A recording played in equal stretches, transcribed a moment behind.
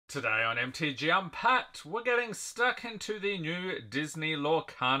Today on MTG Unpacked, we're getting stuck into the new Disney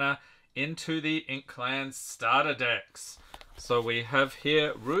Lorcana into the Inklands starter decks. So we have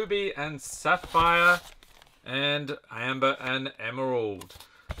here Ruby and Sapphire and Amber and Emerald.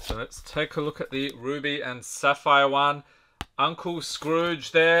 So let's take a look at the Ruby and Sapphire one. Uncle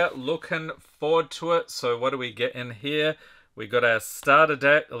Scrooge there, looking forward to it. So what do we get in here? We got our starter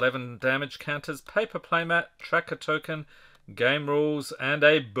deck, 11 damage counters, paper playmat, tracker token, game rules, and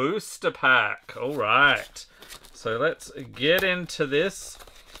a booster pack. Alright, so let's get into this.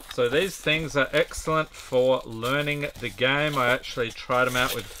 So these things are excellent for learning the game. I actually tried them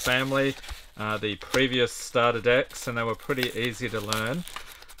out with family, the previous starter decks, and they were pretty easy to learn.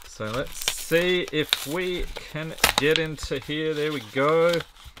 So let's see if we can get into here. There we go.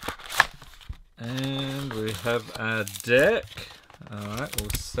 And we have our deck. Alright,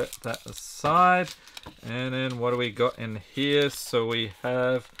 we'll set that aside. And then what do we got in here? So we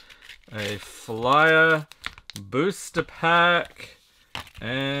have a flyer, booster pack,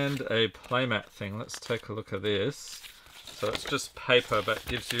 and a playmat thing. Let's take a look at this. So it's just paper, but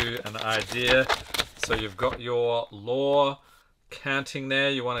gives you an idea. So you've got your lore counting there.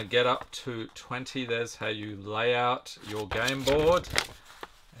 You want to get up to 20. There's how you lay out your game board.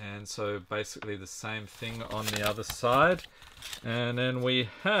 And so basically the same thing on the other side. And then we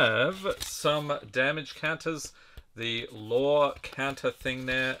have some damage counters, the lore counter thing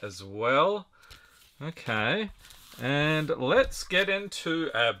there as well. Okay, and let's get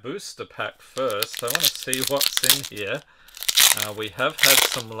into our booster pack first. I want to see what's in here. We have had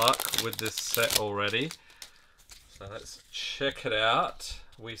some luck with this set already. So let's check it out.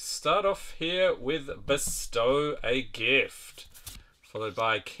 We start off here with Bestow a Gift, followed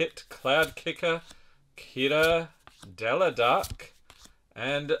by Kit, Cloud Kicker, Kira, Deladuck,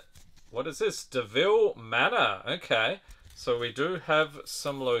 and what is this? Deville Manor. Okay, so we do have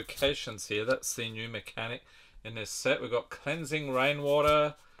some locations here. That's the new mechanic in this set. We've got Cleansing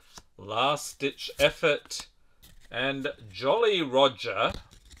Rainwater, Last Ditch Effort, and Jolly Roger,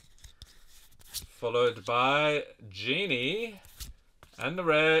 followed by Genie, and the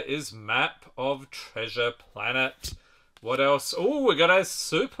rare is Map of Treasure Planet. What else? Oh, we got a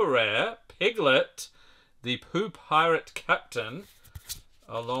super rare, Piglet, the Pooh Pirate Captain,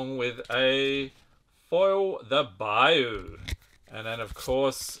 along with a foil, the Bayou. And then, of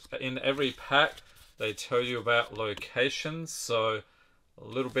course, in every pack, they tell you about locations. So a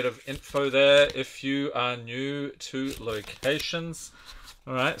little bit of info there if you are new to locations.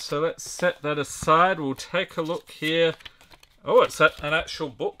 All right, so let's set that aside. We'll take a look here. Oh, it's an actual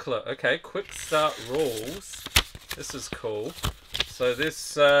booklet. Okay, quick start rules. This is cool. So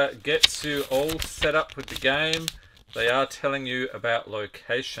this gets you all set up with the game. They are telling you about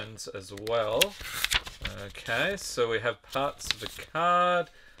locations as well. Okay, so we have parts of the card,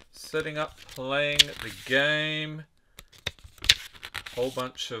 setting up, playing the game. Whole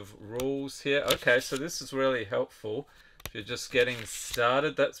bunch of rules here. Okay, so this is really helpful if you're just getting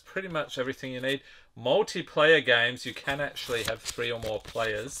started. That's pretty much everything you need. Multiplayer games, you can actually have 3 or more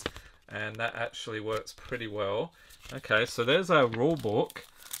players, and that actually works pretty well. Okay, so there's our rule book.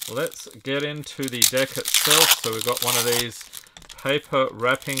 Let's get into the deck itself. So we've got one of these paper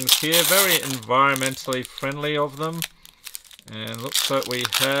wrappings here, very environmentally friendly of them. And looks like we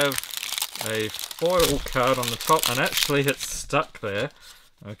have a foil card on the top, and actually it's stuck there.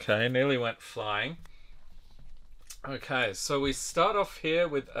 Okay, nearly went flying. Okay, so we start off here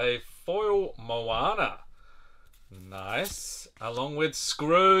with a foil Moana. Nice. Along with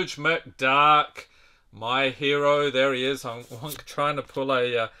Scrooge McDuck, my hero. There he is. I'm trying to pull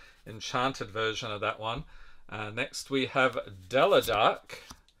a enchanted version of that one. Next we have Deladuck.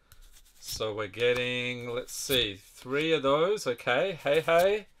 So we're getting, let's see, 3 of those. Okay,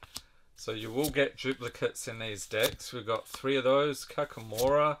 hey. So you will get duplicates in these decks. We've got 3 of those.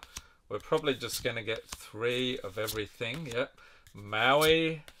 Kakamora. We're probably just going to get 3 of everything. Yep.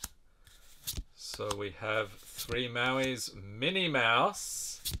 Maui. So we have 3 Mauis. Minnie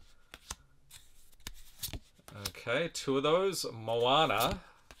Mouse. Okay, 2 of those. Moana.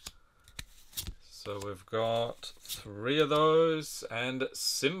 So we've got 3 of those. And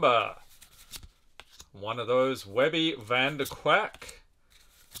Simba. 1 of those. Webby Vanderquack.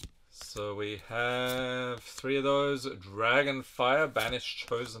 So we have 3 of those. Dragonfire, Banished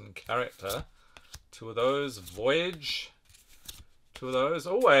Chosen Character. 2 of those. Voyage. 2 of those.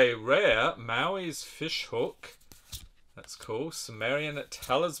 Oh, a rare. Maui's Fishhook. That's cool. Sumerian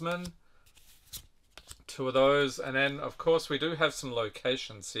Talisman. 2 of those. And then, of course, we do have some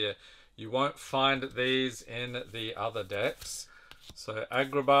locations here. You won't find these in the other decks. So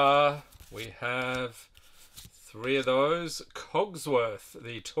Agrabah, we have 3 of those. Cogsworth,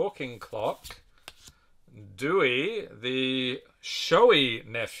 the talking clock. Dewey, the showy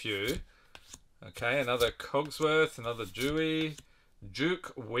nephew. Okay, another Cogsworth, another Dewey.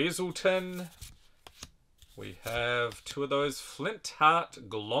 Duke Weaselton. We have 2 of those. Flintheart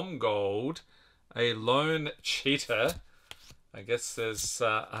Glomgold, a lone cheater. I guess there's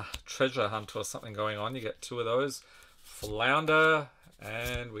a treasure hunt or something going on. You get 2 of those. Flounder,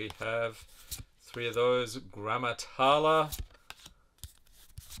 and we have 3 of those. Grammatala.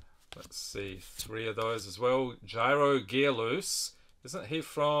 Let's see, 3 of those as well. Gyro Gearloose. Isn't he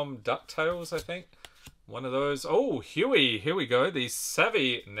from DuckTales, I think? 1 of those. Oh, Huey. Here we go. The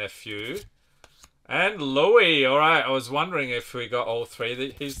Savvy Nephew. And Louie. All right, I was wondering if we got all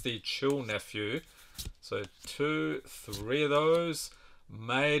 3. He's the Chill Nephew. So 2, 3 of those.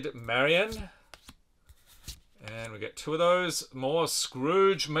 Maid Marian. And we get 2 of those. More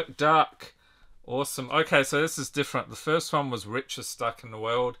Scrooge McDuck. Awesome. Okay, so this is different. The first one was Richest Duck in the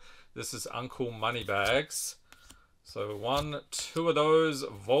World. This is Uncle Moneybags. So 1, 2 of those.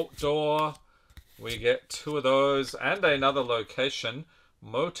 Vault Door. We get 2 of those. And another location.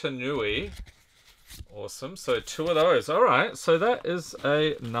 Motunui. Awesome. So 2 of those. All right. So that is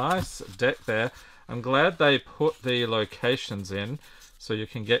a nice deck there. I'm glad they put the locations in so you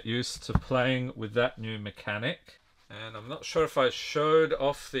can get used to playing with that new mechanic. And I'm not sure if I showed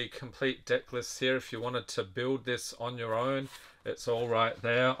off the complete deck list here. If you wanted to build this on your own, it's all right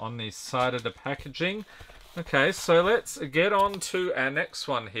there on the side of the packaging. Okay, so let's get on to our next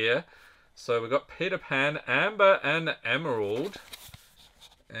one here. So we've got Peter Pan, Amber, and Emerald.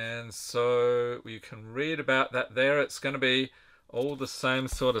 And so you can read about that there. It's going to be all the same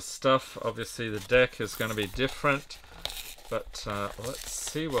sort of stuff. Obviously the deck is going to be different. But let's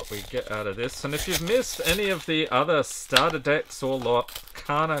see what we get out of this. And if you've missed any of the other starter decks or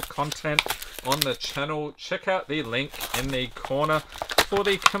Lorcana content on the channel, check out the link in the corner for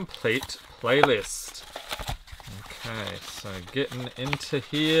the complete playlist. Okay, so getting into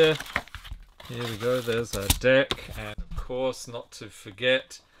here. Here we go, there's our deck. And of course, not to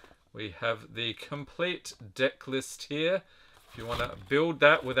forget, we have the complete deck list here. If you want to build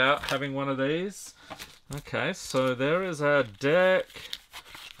that without having one of these. Okay, so there is our deck.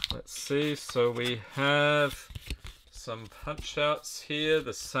 Let's see, so we have some punch outs here,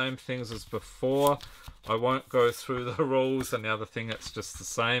 the same things as before. I won't go through the rules and the other thing, it's just the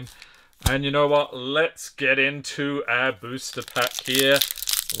same. And you know what, let's get into our booster pack here.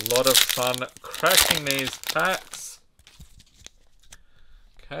 A lot of fun cracking these packs.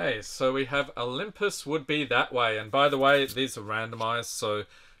 Okay, so we have Olympus Would Be That Way. And by the way, these are randomized, so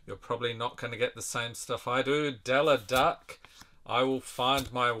you're probably not going to get the same stuff I do. Della Duck, I Will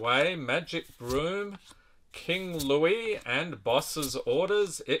Find My Way. Magic Broom, King Louis, and Boss's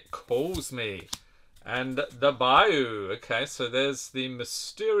Orders, It Calls Me. And the Bayou. Okay, so there's the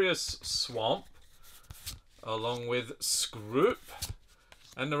Mysterious Swamp, along with Scroop.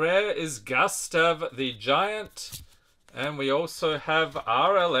 And the rare is Gustav the Giant. And we also have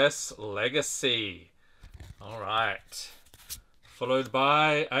RLS Legacy. Alright. Followed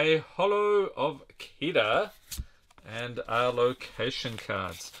by a Holo of Kida and our location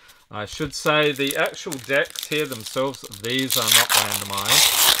cards. I should say the actual decks here themselves, these are not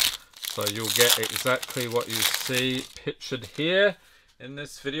randomized. So you'll get exactly what you see pictured here in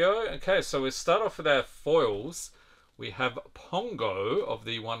this video. Okay, so we start off with our foils. We have Pongo of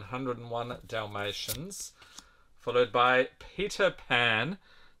the 101 Dalmatians, followed by Peter Pan.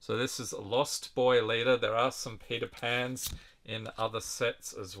 So this is Lost Boy Leader. There are some Peter Pans in other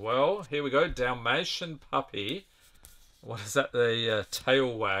sets as well. Here we go, Dalmatian Puppy. What is that? The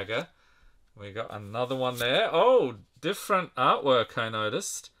tail wagger. We got another one there. Oh, different artwork I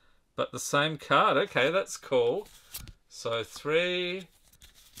noticed, but the same card. Okay, that's cool. So 3,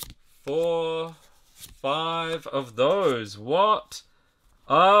 4, 5 of those. What?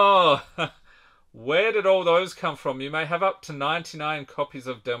 Oh, where did all those come from? You may have up to 99 copies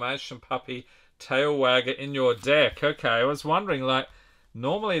of Dalmatian Puppy Tail Wagger in your deck. Okay, I was wondering, like,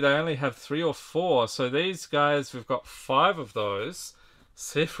 normally they only have 3 or 4. So these guys, we've got 5 of those.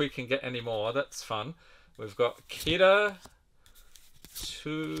 See if we can get any more. That's fun. We've got Kida.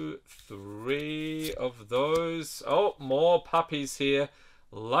 2, 3 of those. Oh, more puppies here.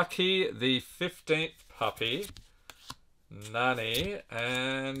 Lucky, the 15th puppy. Nani,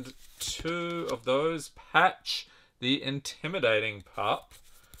 and 2 of those. Patch, the intimidating pup.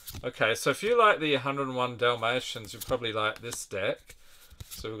 Okay, so if you like the 101 Dalmatians, you probably like this deck.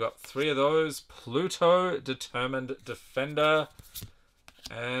 So we've got 3 of those. Pluto, Determined Defender,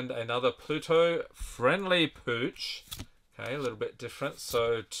 and another Pluto. Friendly Pooch. Okay, a little bit different.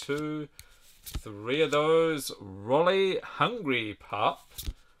 So 2, 3 of those. Rolly Hungry Pup.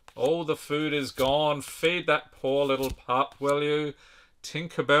 All the food is gone. Feed that poor little pup, will you?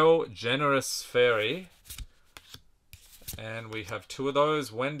 Tinkerbell Generous Fairy. And we have 2 of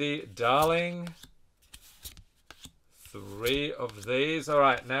those. Wendy Darling. 3 of these.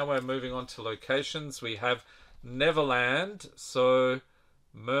 Alright, now we're moving on to locations. We have Neverland. So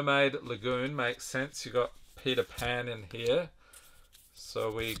Mermaid Lagoon makes sense. You got Peter Pan in here.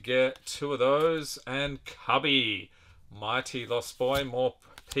 So we get 2 of those. And Cubby. Mighty Lost Boy. More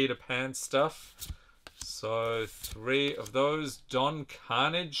Peter Pan stuff. So 3 of those. Don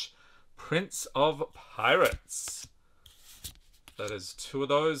Carnage. Prince of Pirates. That is 2 of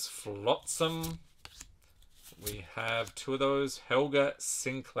those. Flotsam. We have 2 of those. Helga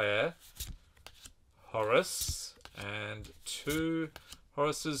Sinclair. Horace. And 2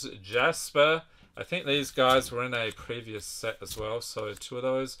 Horace's. Jasper. I think these guys were in a previous set as well. So 2 of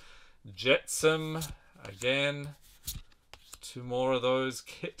those. Jetsam. Again. 2 more of those.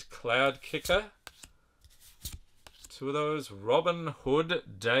 Kit Cloud Kicker. 2 of those. Robin Hood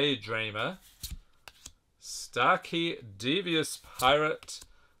Daydreamer. Starkey Devious Pirate.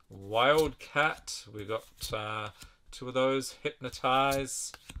 Wildcat. We got 2 of those.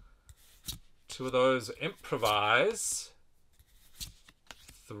 Hypnotize. 2 of those. Improvise.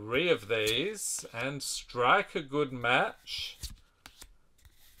 3 of these. And Strike a Good Match.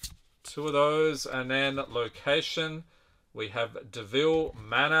 2 of those. And then location. We have DeVille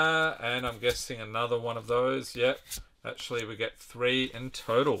Manor. And I'm guessing another one of those. Yep. Actually, we get 3 in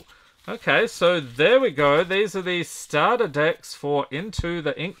total. Okay, so there we go. These are the starter decks for Into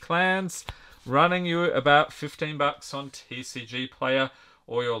the Inklands, running you about $15 on TCG Player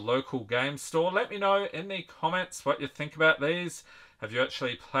or your local game store. Let me know in the comments what you think about these. Have you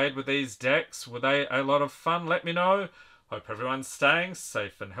actually played with these decks? Were they a lot of fun? Let me know. Hope everyone's staying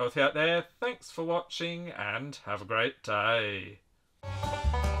safe and healthy out there. Thanks for watching and have a great day.